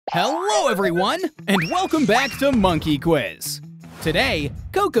Hello everyone, and welcome back to Monkey Quiz. Today,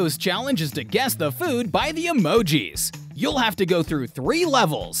 Coco's challenge is to guess the food by the emojis. You'll have to go through 3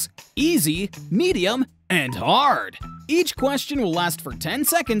 levels: easy, medium, and hard. Each question will last for 10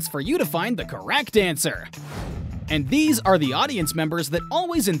 seconds for you to find the correct answer. And these are the audience members that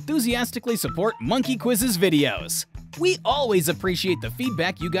always enthusiastically support Monkey Quiz's videos. We always appreciate the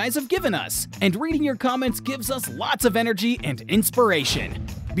feedback you guys have given us, and reading your comments gives us lots of energy and inspiration.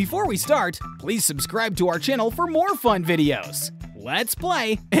 Before we start, please subscribe to our channel for more fun videos. Let's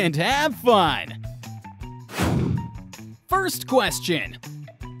play and have fun! First question.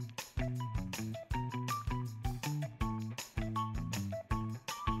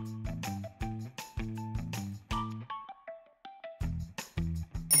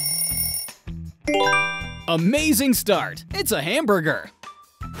 Amazing start! It's a hamburger!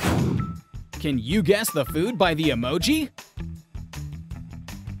 Can you guess the food by the emoji?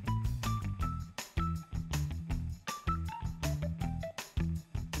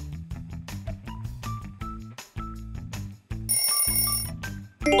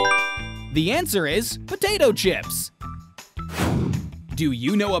 The answer is potato chips. Do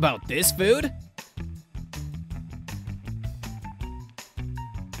you know about this food?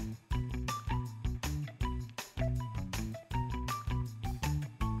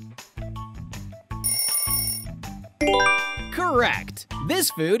 Correct!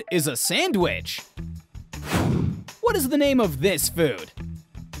 This food is a sandwich. What is the name of this food?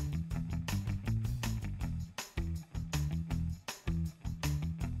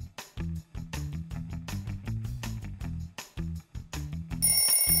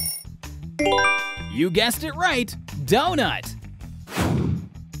 You guessed it right! Donut!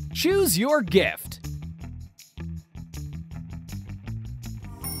 Choose your gift.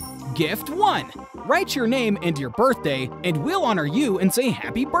 Gift 1. Write your name and your birthday, and we'll honor you and say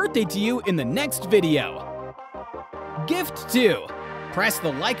happy birthday to you in the next video. Gift 2. Press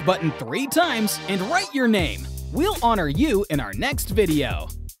the like button 3 times and write your name. We'll honor you in our next video.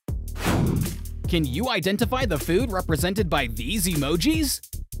 Can you identify the food represented by these emojis?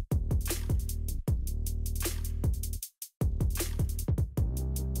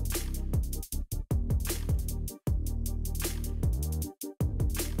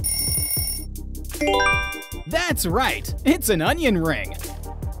 That's right, it's an onion ring.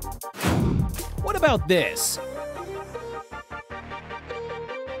 What about this?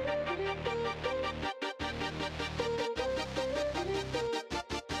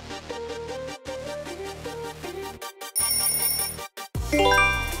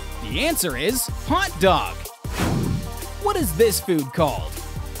 The answer is hot dog. What is this food called?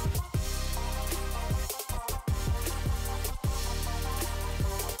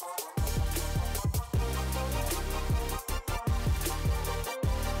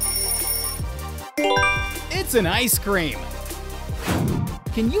 It's an ice cream.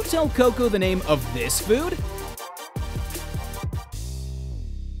 Can you tell Coco the name of this food?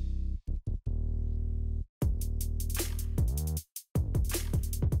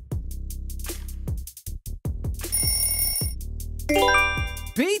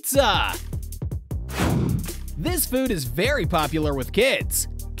 Pizza! This food is very popular with kids.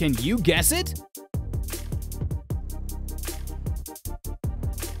 Can you guess it?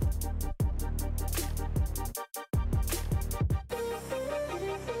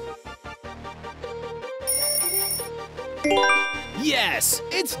 Yes,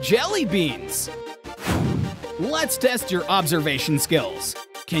 it's jelly beans! Let's test your observation skills.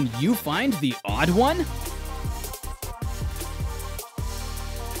 Can you find the odd one?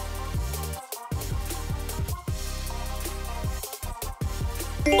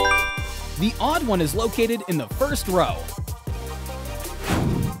 The odd one is located in the first row.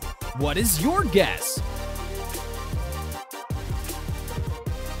 What is your guess?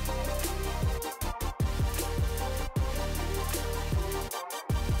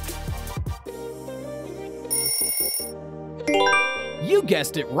 You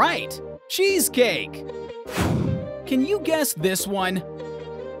guessed it right! Cheesecake! Can you guess this one?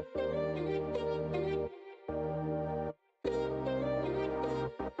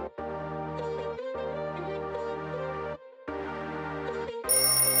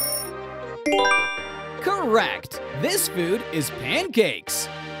 Correct! This food is pancakes!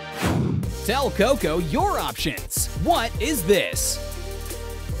 Tell Coco your options. What is this?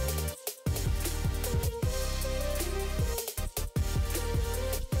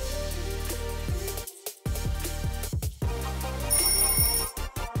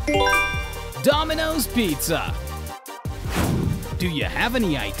 Domino's Pizza. Do you have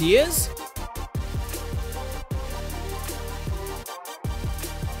any ideas?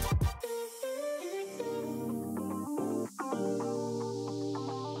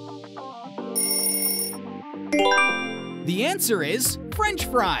 The answer is French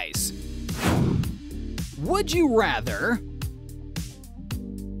fries. Would you rather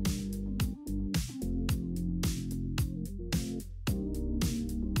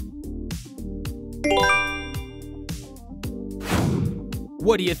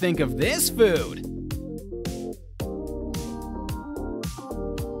what do you think of this food?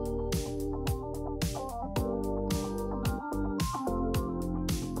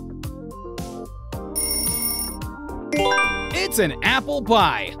 It's an apple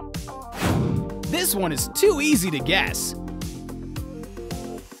pie. This one is too easy to guess.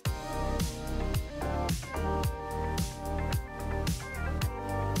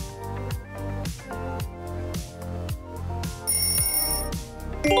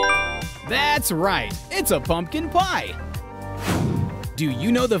 That's right, it's a pumpkin pie. Do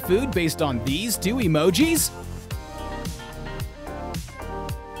you know the food based on these two emojis?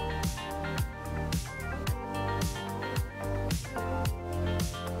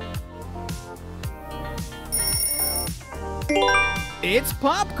 It's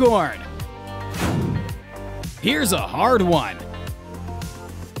popcorn. Here's a hard one.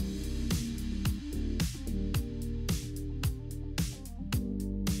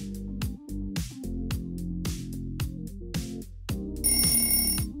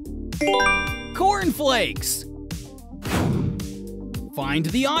 Cornflakes. Find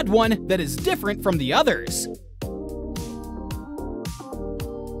the odd one that is different from the others.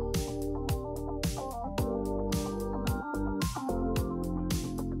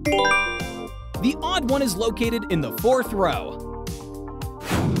 The odd one is located in the fourth row.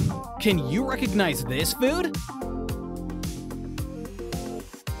 Can you recognize this food?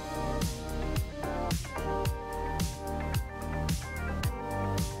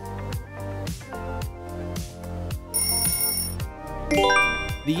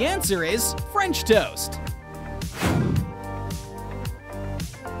 The answer is French toast.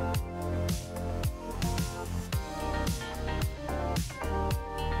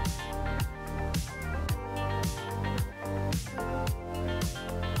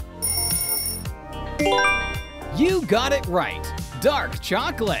 You got it right, dark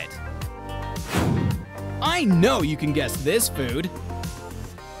chocolate. I know you can guess this food.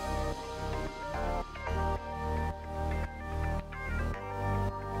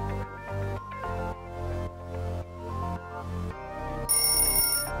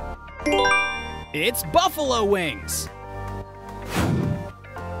 It's buffalo wings.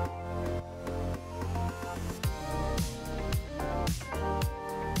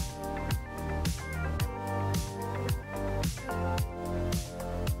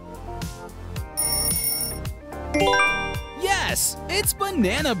 Yes, it's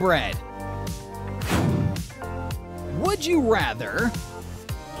banana bread. Would you rather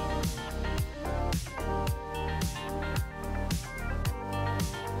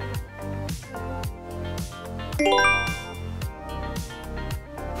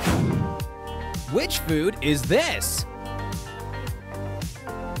which food is this?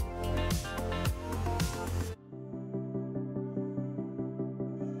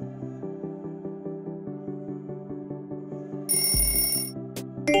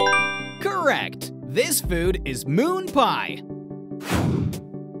 Correct! This food is moon pie.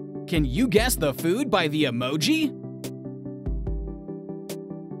 Can you guess the food by the emoji?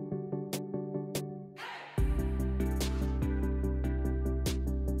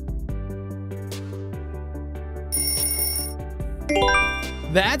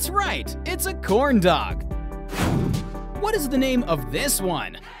 That's right, it's a corn dog. What is the name of this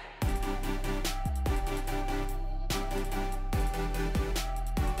one?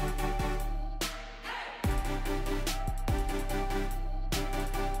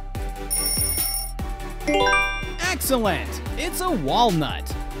 Excellent! It's a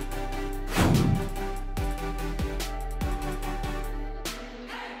walnut.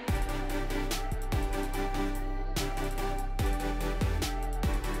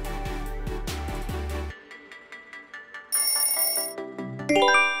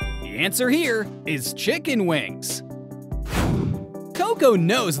 The answer here is chicken wings. Coco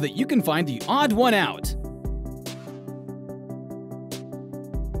knows that you can find the odd one out.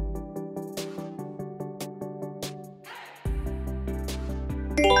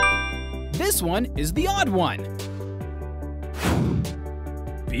 This one is the odd one.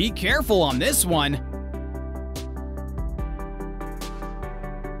 Be careful on this one.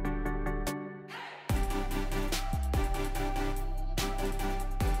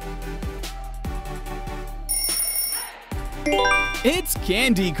 It's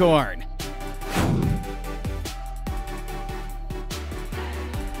candy corn.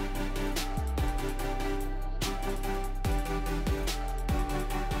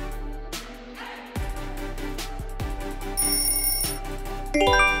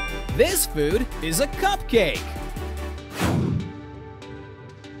 This food is a cupcake.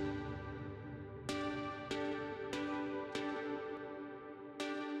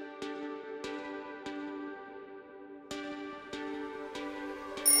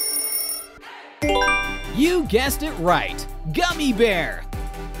 You guessed it right, gummy bear.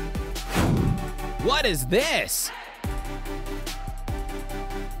 What is this?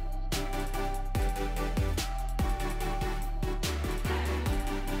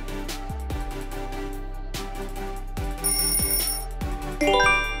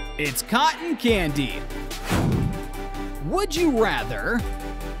 It's cotton candy. Would you rather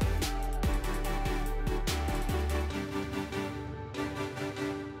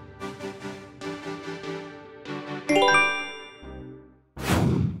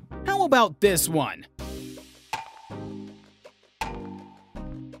how about this one?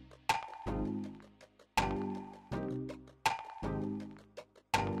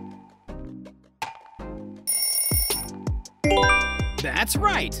 That's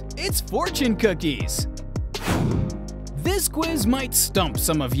right, it's fortune cookies. This quiz might stump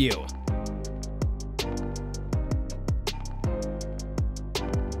some of you.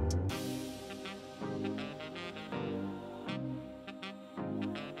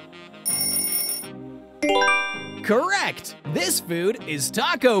 Correct! This food is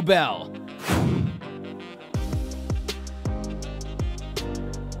Taco Bell.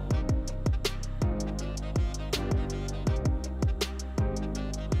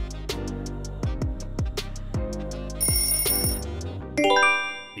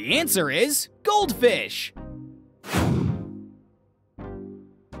 The answer is goldfish.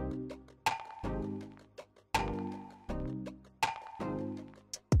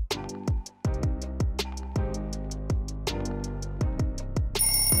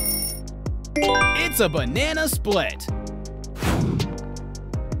 It's a banana split.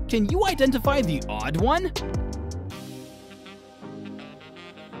 Can you identify the odd one?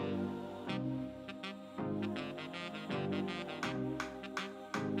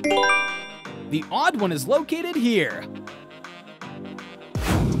 The odd one is located here.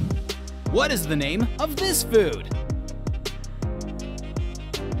 What is the name of this food?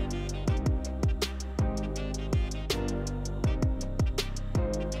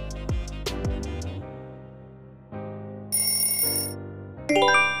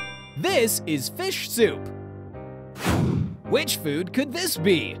 This is fish soup. Which food could this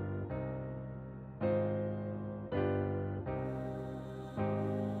be?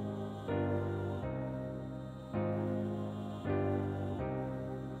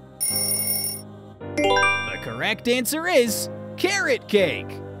 The correct answer is carrot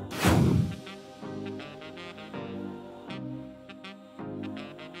cake.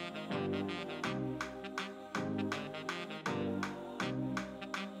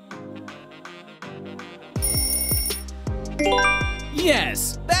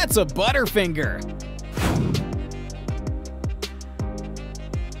 Yes, that's a Butterfinger.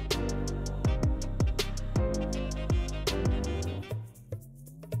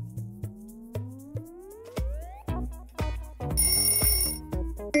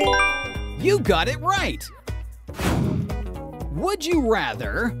 You got it right! Would you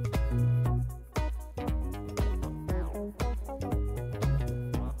rather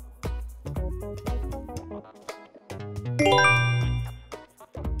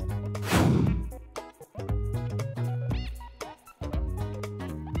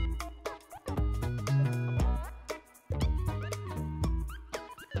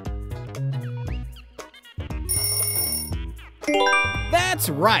That's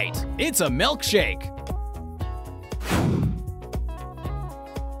right, it's a milkshake.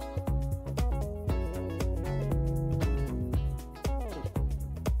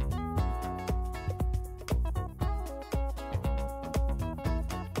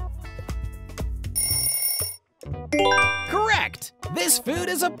 Correct! This food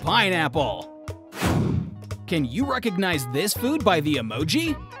is a pineapple. Can you recognize this food by the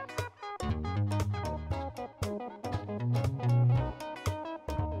emoji?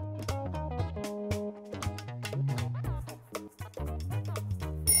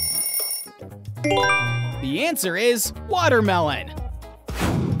 The answer is watermelon.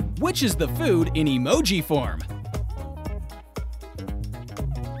 Which is the food in emoji form?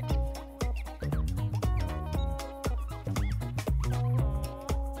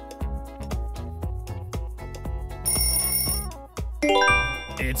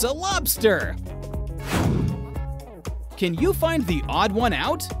 It's a lobster. Can you find the odd one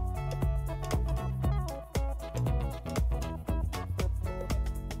out?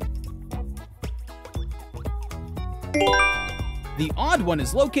 The odd one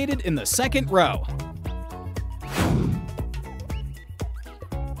is located in the second row.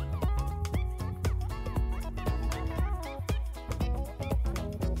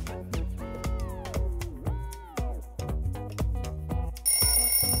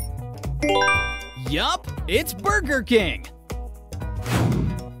 Yup, it's Burger King.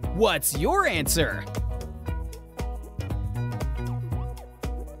 What's your answer?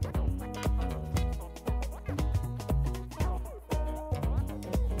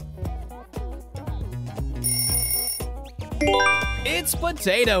 It's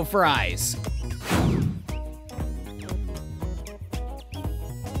potato fries.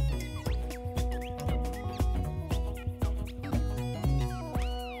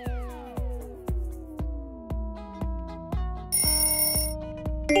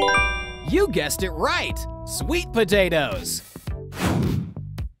 You guessed it right! Sweet potatoes!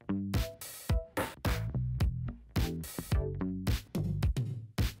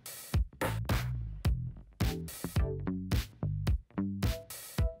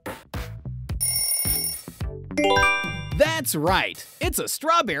 That's right! It's a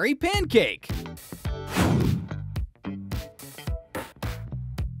strawberry pancake!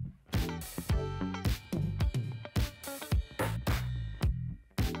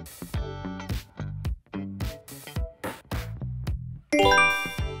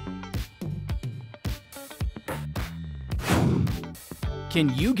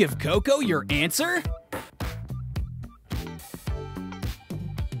 Can you give Coco your answer?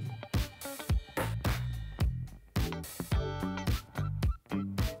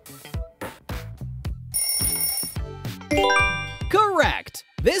 Correct!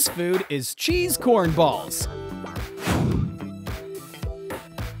 This food is cheese corn balls.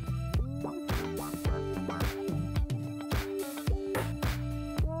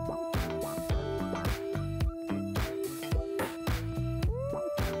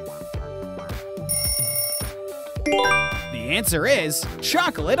 The answer is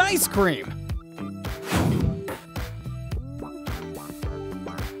chocolate ice cream.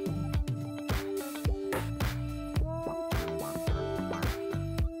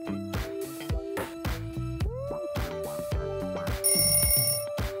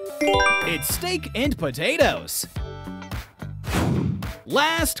 It's steak and potatoes.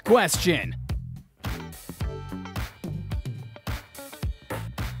 Last question.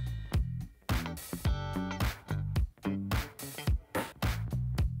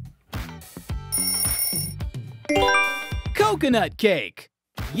 Coconut cake.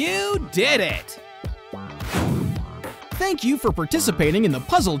 You did it! Thank you for participating in the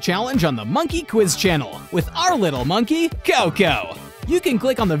puzzle challenge on the Monkey Quiz channel with our little monkey, Coco. You can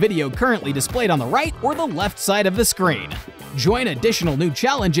click on the video currently displayed on the right or the left side of the screen. Join additional new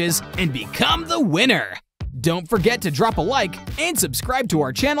challenges and become the winner! Don't forget to drop a like and subscribe to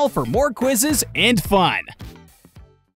our channel for more quizzes and fun!